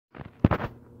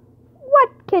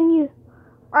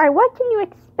what can you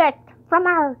expect from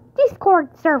our Discord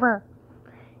server?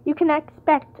 You can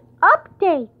expect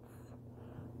updates,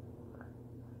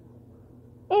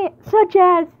 such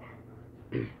as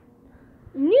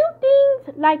new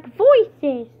things like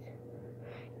voices.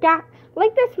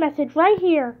 Like this message right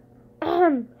here.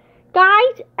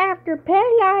 Guys, after Pet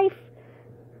Life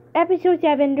Episode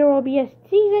 7, there will be a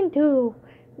Season 2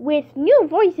 with new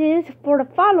voices for the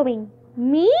following: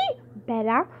 me,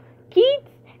 Bella, Keith,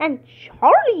 and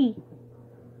Charlie.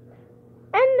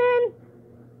 And then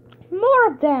more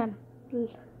of them.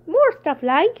 More stuff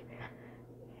like,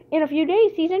 in a few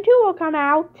days, Season 2 will come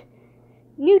out.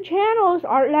 New channels,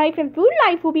 Art Life and Food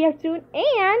Life, will be out soon.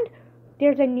 And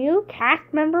there's a new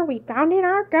cast member we found in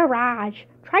our garage.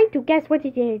 Try to guess what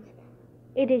it is.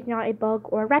 It is not a bug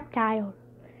or a reptile.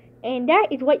 And that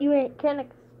is what you can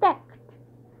expect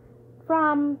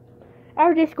from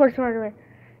our Discord server.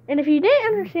 And if you didn't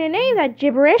understand any of that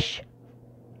gibberish,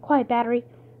 quiet battery,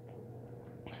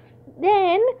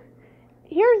 then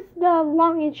here's the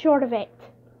long and short of it.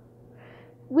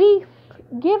 We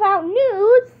give out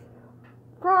news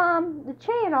from the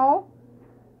channel.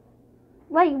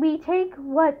 Like, we take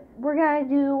what we're gonna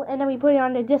do and then we put it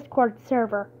on the Discord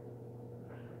server.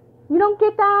 You don't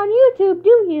get that on YouTube,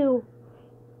 do you?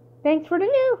 Thanks for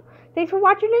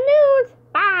watching the news.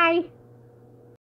 Bye.